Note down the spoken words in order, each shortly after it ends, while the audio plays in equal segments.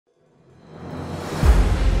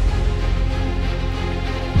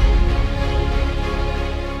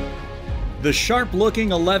The sharp-looking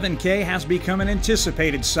 11K has become an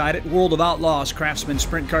anticipated sight at World of Outlaws Craftsman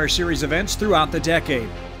Sprint Car Series events throughout the decade.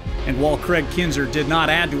 And while Kraig Kinser did not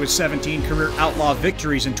add to his 17 career Outlaw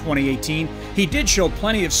victories in 2018, he did show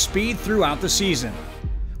plenty of speed throughout the season.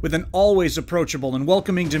 With an always approachable and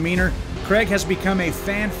welcoming demeanor, Kraig has become a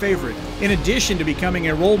fan favorite, in addition to becoming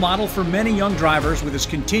a role model for many young drivers with his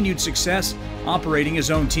continued success operating his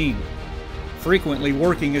own team. Frequently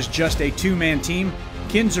working as just a two-man team,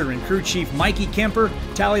 Kinser and crew chief Mikey Kemper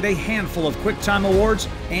tallied a handful of quick time awards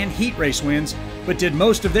and heat race wins, but did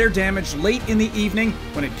most of their damage late in the evening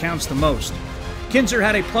when it counts the most. Kinser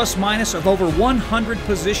had a plus-minus of over 100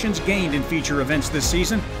 positions gained in feature events this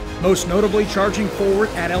season, most notably charging forward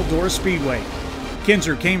at Eldora Speedway.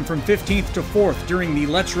 Kinser came from 15th to 4th during the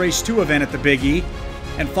Let's Race 2 event at the Big E,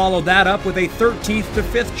 and followed that up with a 13th to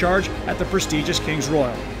 5th charge at the prestigious Kings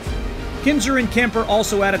Royal. Kinser and Kemper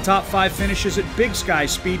also had top 5 finishes at Big Sky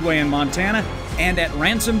Speedway in Montana and at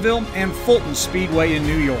Ransomville and Fulton Speedway in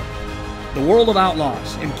New York. The World of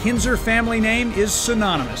Outlaws and Kinser family name is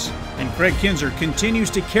synonymous, and Kraig Kinser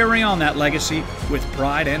continues to carry on that legacy with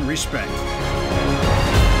pride and respect.